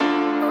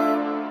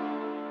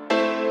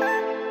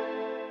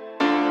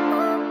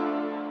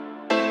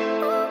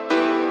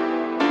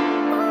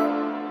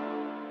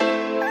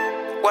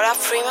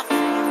Prima.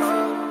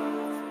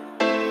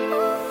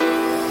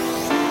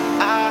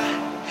 I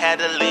had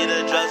to leave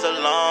the drugs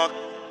alone.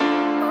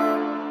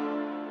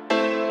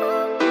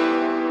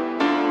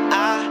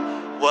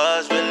 I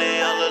was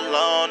really all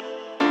alone.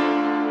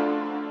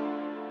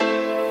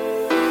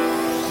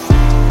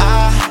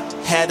 I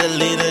had to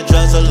leave the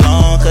drugs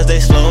alone, cause they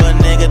slow a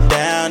nigga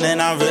down,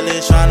 and I'm really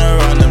tryna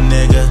run them,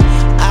 nigga.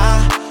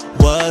 I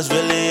was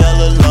really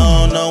all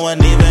alone, no one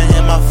even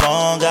hit my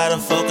phone. Gotta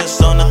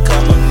focus on the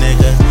come up,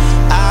 nigga.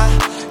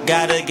 I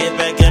gotta get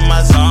back in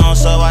my zone,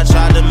 so I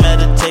tried to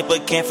meditate,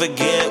 but can't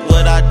forget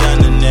what I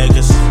done to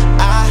niggas.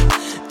 I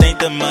think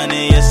the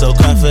money is so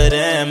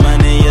confident,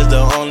 money is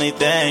the only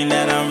thing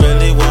that I'm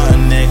really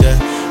wanting, nigga.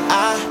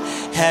 I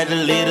had to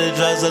leave the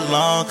drugs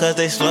alone, cause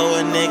they slow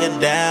a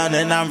nigga down,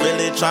 and I'm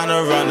really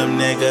tryna run them,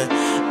 nigga.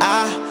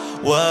 I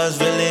was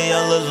really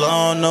all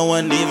alone, no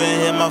one even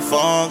hit my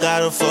phone.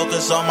 Gotta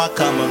focus on my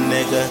come up,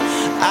 nigga.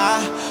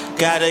 I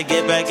gotta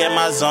get back in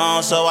my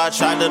zone, so I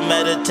tried to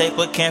meditate,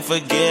 but can't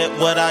forget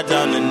what I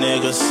done to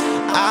niggas.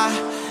 I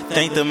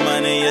think the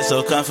money is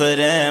so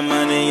confident,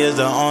 money is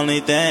the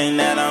only thing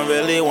that I'm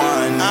really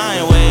wanting. I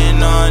ain't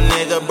waiting on a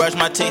nigga, brush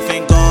my teeth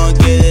and gon'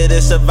 get it.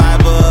 It's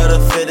survival of the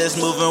fittest,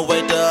 moving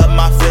weight to up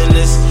my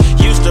fitness.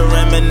 Used to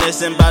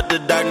reminiscing about the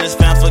darkness,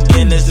 found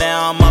forgiveness.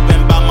 Now I'm up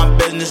and about my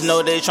business,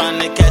 know they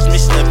tryna catch me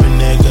slipping,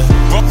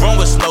 nigga. Wrong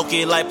with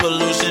smoky like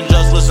pollution,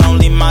 drugs was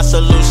only my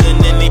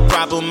solution. Any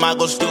problem I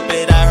go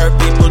stupid, I hurt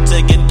people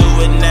to get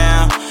through it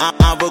now.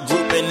 I'm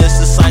regrouping, it's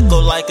a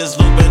cycle like it's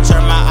looping.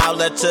 Turn my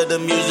outlet to the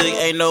music,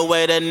 ain't no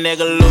way that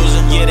nigga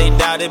losing. Yeah, they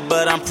doubt it,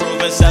 but I'm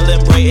proving,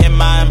 celebrating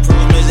my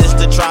improvements. It's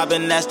the tribe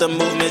and that's the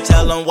movement.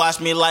 Tell them watch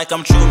me like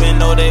I'm Truman.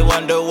 Know they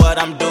wonder what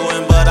I'm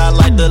doing, but I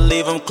like to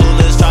leave them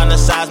clueless. Tryna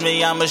size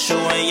me, I'm a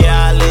shoo-in.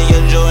 Yeah, I leave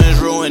your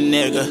Jordans ruined,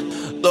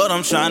 nigga. Lord,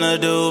 I'm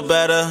tryna do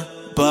better,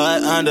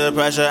 but under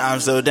pressure, I'm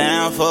still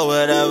down for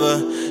whatever.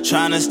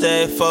 Tryna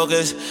stay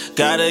focused,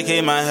 gotta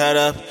keep my head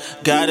up.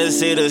 Gotta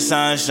see the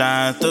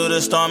sunshine through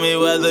the stormy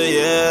weather,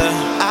 yeah.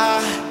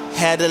 I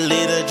had to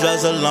leave the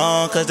drugs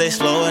alone, cause they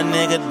slow a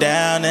nigga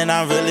down, and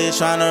I'm really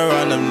tryna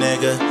run them,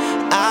 nigga.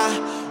 I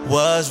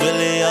was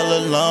really all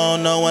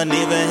alone, no one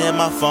even hit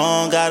my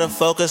phone. Gotta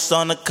focus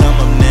on the come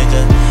up,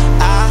 nigga.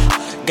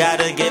 I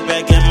gotta get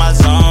back in my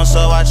zone,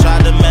 so I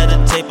tried to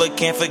meditate, but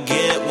can't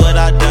forget what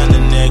I done to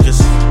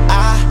niggas.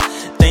 I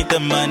think the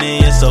money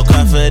is so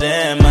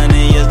confident,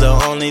 money is the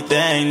only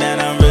thing that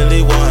I'm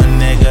really wanting,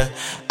 nigga.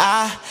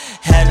 I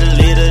had to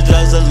leave the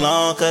drugs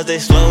alone, cause they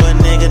slow a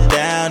nigga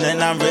down,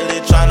 and I'm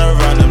really tryna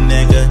run them,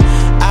 nigga.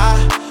 I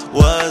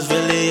was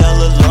really all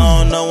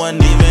alone, no one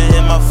even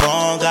hit my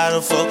phone.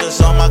 Gotta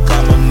focus on my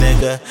come up,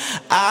 nigga.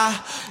 I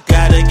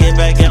gotta get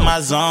back in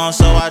my zone,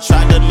 so I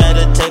tried to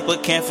meditate,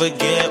 but can't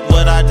forget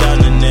what I done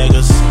to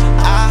niggas.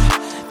 I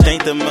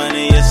think the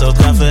money is so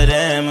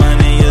confident,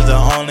 money is the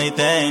only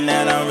thing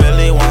that I'm